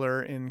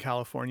popular in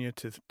California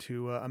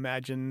to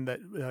imagine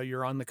that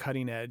you're on the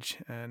cutting edge,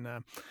 and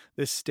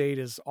this state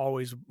is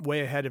always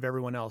way ahead of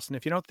everyone else. And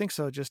if you don't think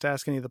so, just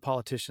ask any of the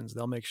politicians;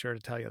 they'll make sure to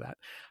tell you that.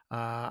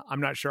 I'm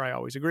not sure I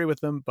always agree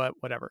with them, but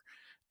whatever.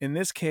 In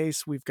this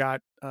case, we've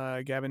got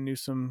Gavin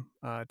Newsom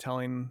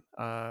telling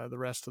the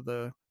rest of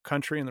the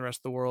country and the rest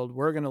of the world,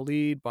 we're going to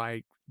lead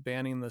by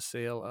banning the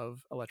sale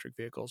of electric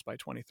vehicles by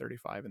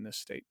 2035 in this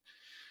state.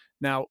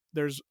 Now,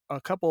 there's a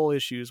couple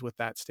issues with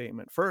that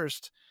statement.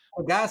 First,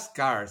 gas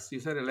cars. You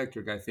said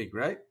electric, I think,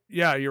 right?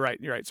 Yeah, you're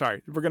right.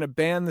 Sorry. We're going to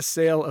ban the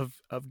sale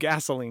of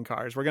gasoline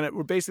cars. We're going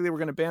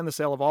to ban the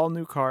sale of all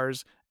new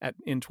cars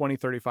in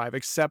 2035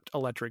 except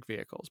electric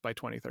vehicles by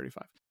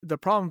 2035.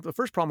 The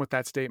first problem with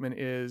that statement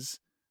is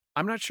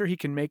I'm not sure he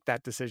can make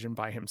that decision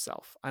by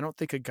himself. I don't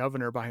think a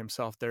governor by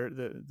himself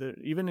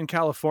even in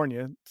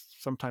California,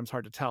 sometimes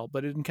hard to tell,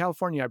 but in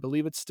California, I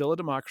believe it's still a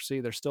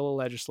democracy. There's still a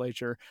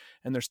legislature,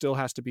 and there still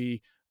has to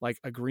be like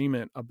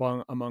agreement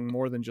among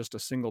more than just a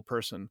single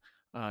person.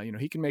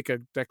 He can make a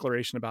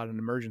declaration about an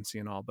emergency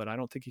and all, but I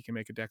don't think he can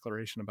make a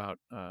declaration about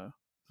an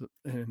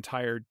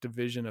entire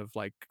division of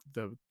like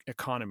the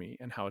economy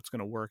and how it's going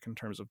to work in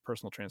terms of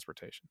personal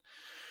transportation.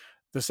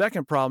 The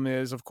second problem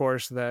is, of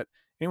course, that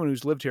anyone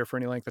who's lived here for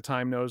any length of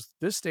time knows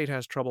this state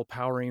has trouble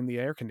powering the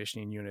air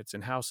conditioning units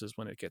in houses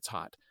when it gets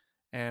hot.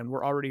 And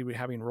we're already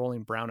having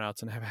rolling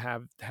brownouts and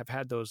have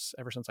had those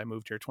ever since I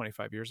moved here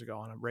 25 years ago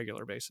on a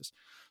regular basis.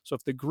 So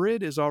if the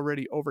grid is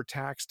already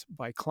overtaxed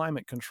by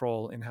climate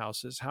control in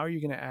houses, how are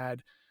you going to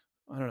add,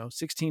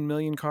 16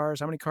 million cars?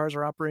 How many cars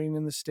are operating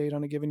in the state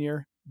on a given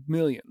year?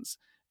 Millions.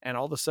 And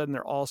all of a sudden,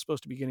 they're all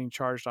supposed to be getting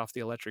charged off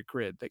the electric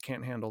grid that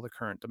can't handle the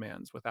current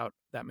demands without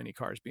that many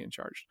cars being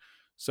charged.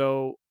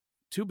 So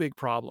 2 big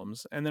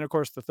problems. And then, of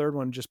course, the third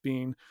one just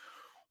being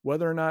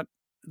whether or not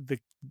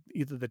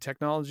either the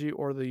technology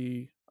or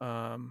the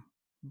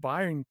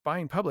buying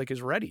public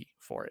is ready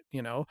for it.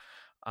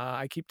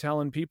 I keep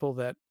telling people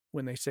that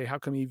when they say, how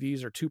come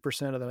EVs are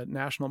 2% of the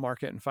national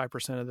market and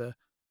 5% of the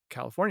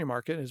California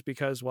market, is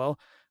because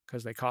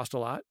they cost a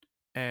lot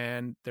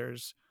and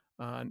there's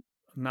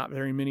not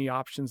very many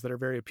options that are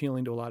very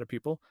appealing to a lot of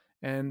people.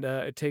 And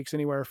it takes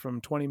anywhere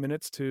from 20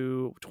 minutes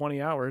to 20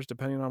 hours,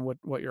 depending on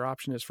what your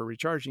option is for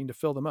recharging, to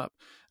fill them up.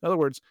 In other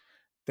words,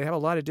 they have a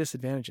lot of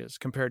disadvantages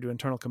compared to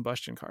internal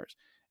combustion cars.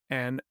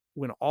 And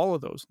when all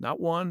of those, not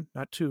one,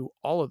 not two,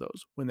 all of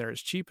those, when they're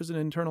as cheap as an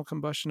internal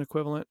combustion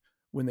equivalent,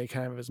 when they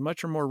can have as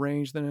much or more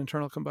range than an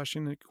internal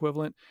combustion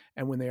equivalent,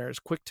 and when they are as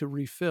quick to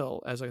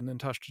refill as an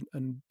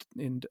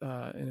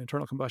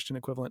internal combustion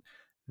equivalent,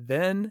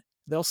 then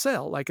they'll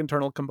sell like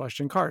internal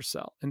combustion cars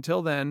sell.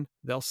 Until then,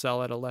 they'll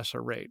sell at a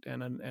lesser rate.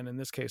 And in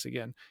this case,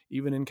 again,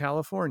 even in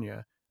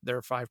California,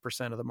 they're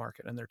 5% of the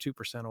market and they're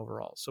 2%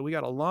 overall. So we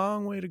got a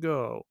long way to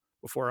go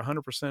before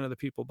 100% of the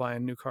people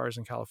buying new cars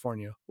in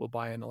California will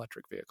buy an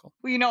electric vehicle.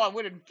 Well,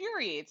 what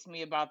infuriates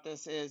me about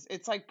this is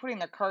it's like putting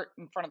the cart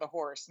in front of the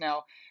horse.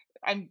 Now,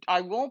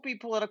 I won't be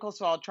political,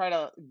 so I'll try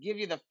to give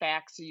you the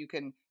facts so you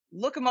can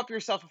look them up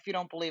yourself if you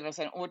don't believe us.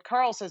 And what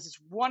Carl says is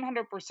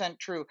 100%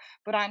 true.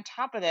 But on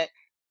top of that,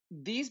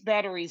 these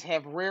batteries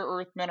have rare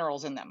earth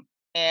minerals in them.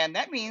 And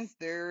that means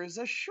there's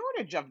a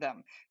shortage of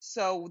them.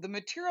 So the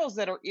materials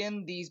that are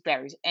in these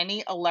batteries,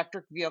 any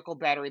electric vehicle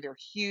battery, they're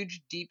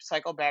huge, deep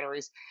cycle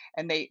batteries,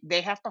 and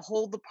they have to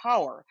hold the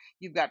power.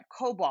 You've got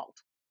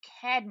cobalt,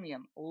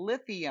 cadmium,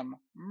 lithium,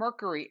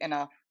 mercury, and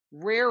a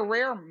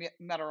rare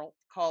metal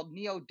called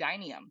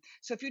neodymium.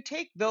 So if you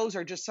take those,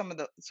 are just some of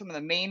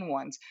the main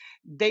ones,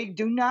 they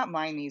do not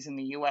mine these in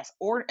the US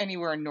or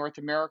anywhere in North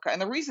America.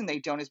 And the reason they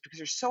don't is because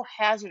they're so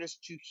hazardous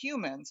to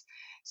humans.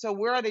 So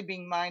where are they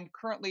being mined?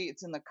 Currently,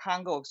 it's in the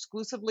Congo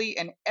exclusively,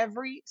 and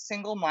every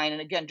single mine,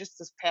 and again, just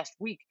this past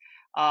week,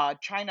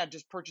 China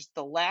just purchased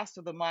the last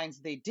of the mines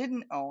they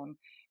didn't own,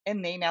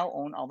 and they now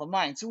own all the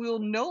mines. So we will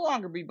no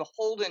longer be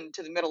beholden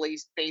to the Middle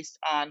East based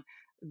on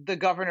the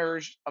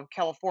governors of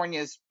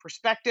California's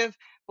perspective,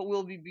 but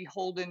we'll be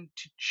beholden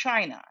to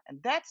China. And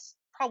that's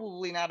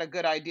probably not a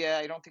good idea.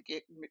 I don't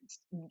think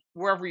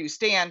wherever you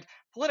stand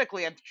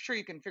politically, I'm sure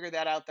you can figure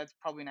that out. That's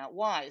probably not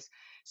wise.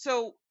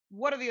 So,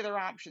 what are the other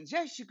options?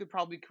 Yes, you could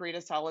probably create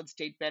a solid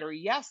state battery.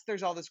 Yes,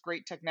 there's all this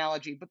great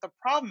technology, but the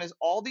problem is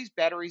all these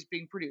batteries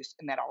being produced,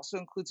 and that also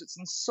includes what's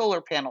in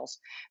solar panels.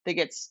 They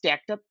get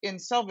stacked up in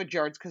salvage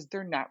yards because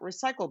they're not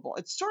recyclable.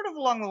 It's sort of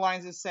along the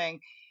lines of saying,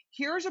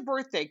 here's a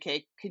birthday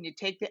cake. Can you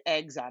take the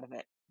eggs out of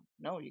it?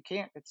 No, you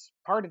can't. It's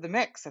part of the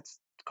mix. That's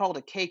called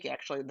a cake,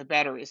 actually, the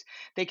batteries.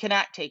 They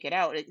cannot take it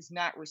out. It's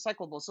not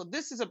recyclable. So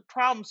this is a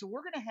problem. So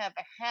we're going to have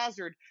a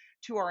hazard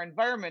to our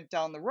environment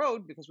down the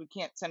road because we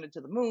can't send it to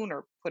the moon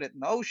or put it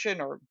in the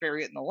ocean or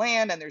bury it in the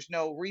land, and there's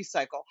no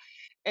recycle.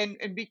 And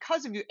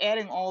because of you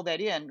adding all that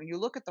in, when you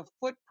look at the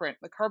footprint,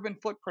 the carbon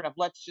footprint of,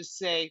 let's just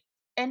say,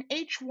 an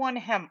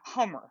H1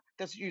 Hummer,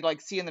 that's what you like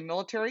see in the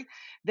military,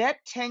 that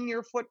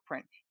 10-year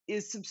footprint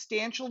is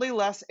substantially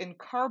less in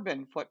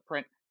carbon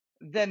footprint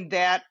than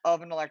that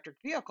of an electric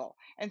vehicle.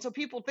 And so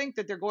people think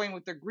that they're going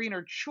with the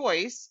greener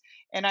choice.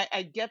 And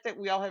I get that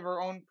we all have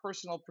our own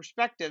personal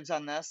perspectives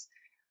on this,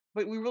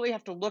 but we really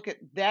have to look at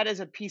that as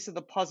a piece of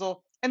the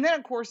puzzle. And then,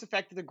 of course, the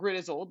fact that the grid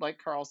is old, like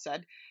Carl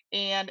said,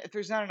 and if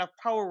there's not enough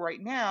power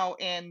right now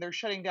and they're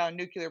shutting down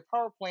nuclear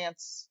power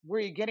plants, where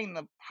are you getting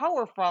the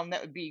power from?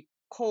 That would be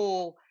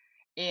coal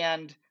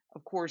and,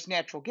 of course,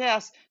 natural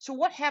gas. So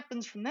what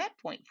happens from that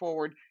point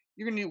forward?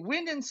 You're going to do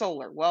wind and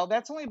solar. Well,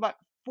 that's only about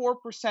 4%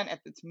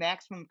 at its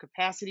maximum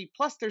capacity.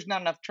 Plus, there's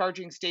not enough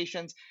charging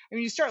stations. I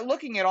mean, you start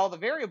looking at all the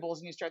variables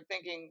and you start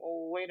thinking,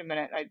 oh, wait a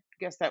minute, I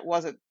guess that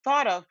wasn't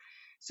thought of.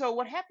 So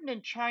what happened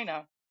in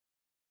China,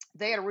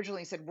 they had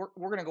originally said,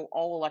 we're going to go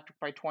all electric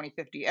by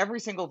 2050, every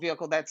single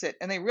vehicle, that's it.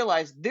 And they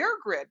realized their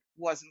grid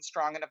wasn't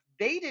strong enough.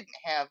 They didn't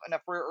have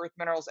enough rare earth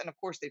minerals. And of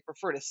course, they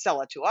prefer to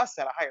sell it to us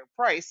at a higher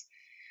price,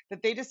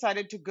 that they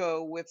decided to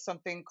go with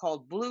something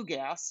called blue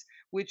gas,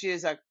 which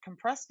is a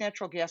compressed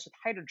natural gas with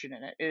hydrogen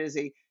in it. It is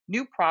a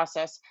new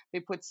process. They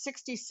put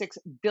 $66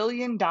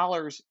 billion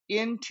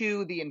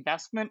into the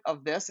investment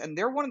of this, and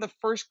they're one of the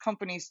first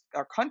companies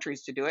or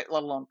countries to do it,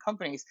 let alone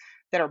companies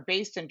that are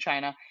based in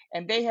China.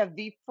 And they have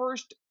the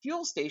first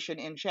fuel station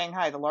in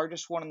Shanghai, the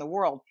largest one in the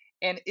world.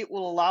 And it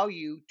will allow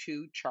you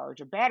to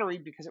charge a battery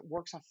because it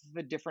works off of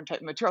a different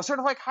type of material, sort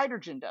of like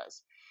hydrogen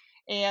does.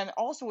 And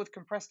also with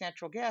compressed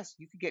natural gas,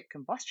 you could get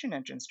combustion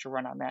engines to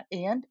run on that,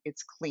 and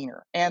it's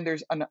cleaner, and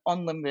there's an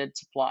unlimited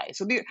supply.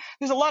 So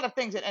there's a lot of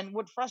things. And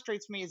what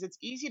frustrates me is it's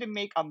easy to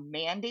make a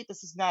mandate.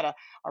 This is not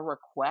a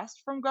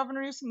request from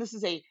Governor Newsom. This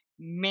is a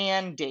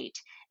mandate.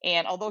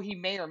 And although he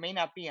may or may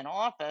not be in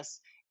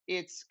office,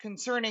 it's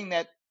concerning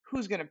that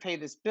who's going to pay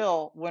this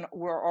bill when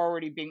we're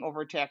already being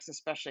overtaxed,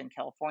 especially in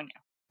California.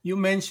 You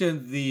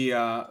mentioned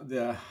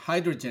the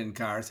hydrogen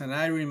cars, and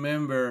I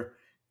remember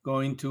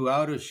going to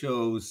auto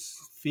shows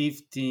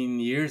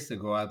 15 years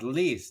ago at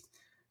least,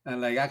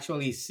 and like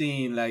actually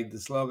seeing like the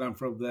slogan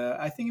from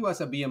I think it was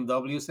a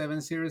BMW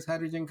 7 Series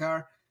hydrogen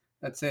car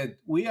that said,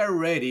 "We are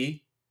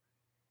ready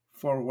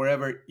for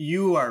wherever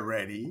you are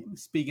ready."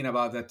 Speaking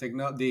about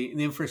the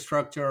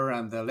infrastructure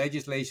and the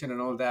legislation and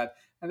all that,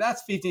 and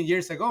that's 15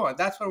 years ago, and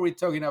that's what we're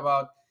talking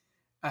about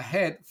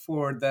ahead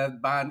for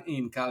that ban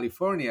in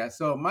California.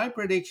 So my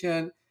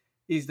prediction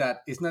is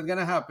that it's not going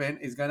to happen.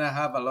 It's going to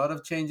have a lot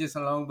of changes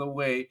along the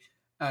way.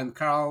 And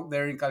Carl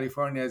there in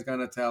California is going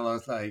to tell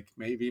us, like,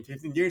 maybe in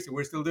 15 years,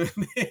 we're still doing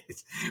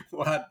this.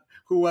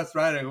 Who was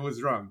right and who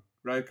was wrong.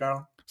 Right,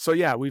 Carl? So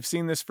yeah, we've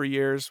seen this for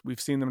years.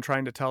 We've seen them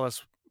trying to tell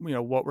us,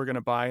 what we're going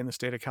to buy in the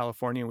state of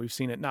California. And we've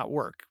seen it not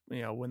work,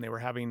 when they were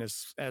having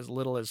as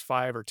little as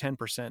 5 or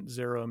 10%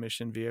 zero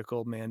emission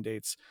vehicle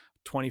mandates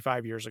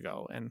 25 years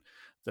ago. And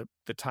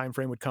the time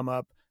frame would come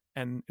up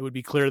and it would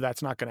be clear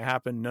that's not going to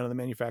happen. None of the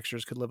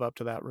manufacturers could live up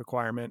to that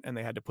requirement, and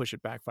they had to push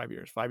it back 5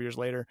 years. 5 years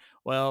later,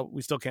 well,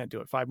 we still can't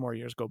do it. 5 more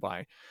years go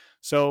by.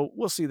 So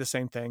we'll see the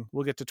same thing.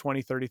 We'll get to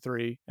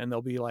 2033 and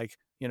they'll be like,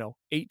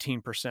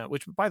 18%,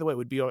 which by the way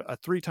would be over a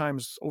 3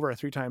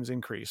 times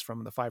increase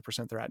from the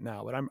 5% they're at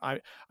now. But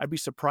I'd be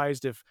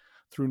surprised if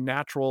through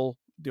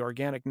the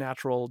organic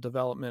natural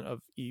development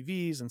of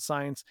EVs and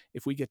science,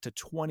 if we get to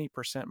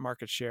 20%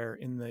 market share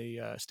in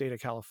the state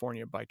of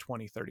California by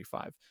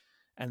 2035.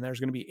 And there's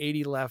going to be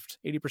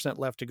 80%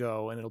 left to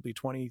go, and it'll be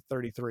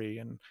 2033,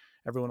 and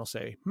everyone will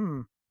say,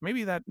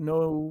 maybe that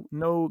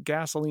no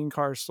gasoline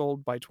cars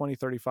sold by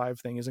 2035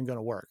 thing isn't going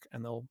to work,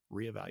 and they'll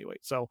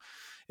reevaluate. So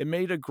it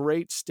made a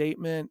great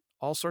statement,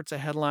 all sorts of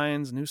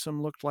headlines.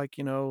 Newsom looked like,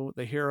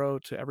 the hero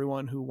to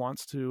everyone who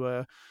wants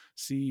to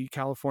see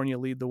California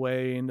lead the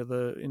way into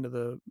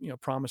the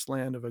promised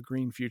land of a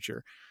green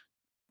future.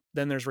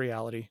 Then there's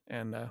reality,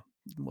 and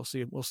we'll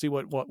see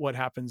what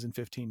happens in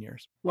 15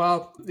 years.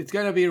 Well, it's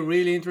going to be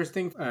really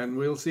interesting, and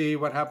we'll see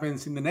what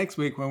happens in the next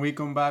week when we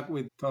come back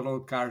with Total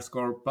Car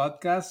Score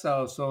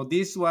podcast. So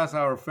this was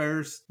our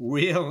first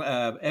real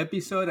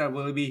episode. I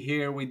will be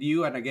here with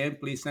you. And again,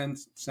 please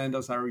send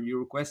us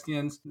your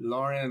questions.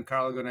 Lauren and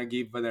Carl are going to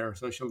give their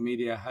social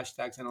media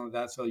hashtags and all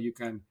that so you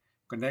can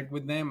connect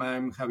with them.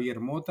 I'm Javier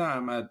Mota.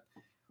 I'm at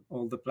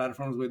all the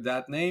platforms with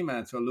that name,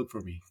 and so look for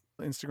me.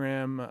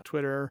 Instagram,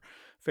 Twitter,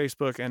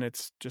 Facebook, and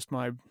it's just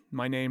my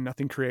name,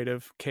 nothing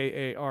creative,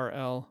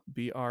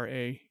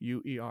 KarlBrauer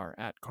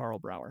at Karl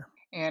Brauer.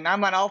 And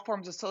I'm on all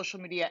forms of social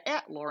media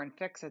at Lauren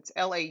Fix. It's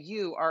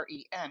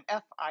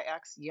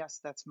LaurenFix. Yes,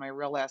 that's my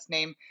real last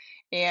name.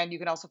 And you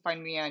can also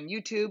find me on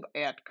YouTube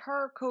at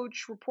Car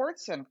Coach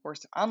Reports, and of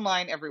course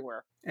online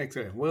everywhere.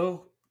 Excellent.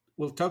 We'll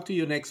talk to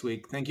you next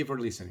week. Thank you for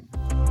listening.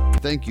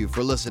 Thank you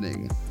for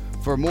listening.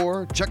 For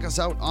more, check us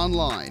out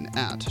online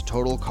at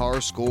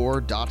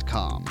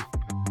TotalCarScore.com.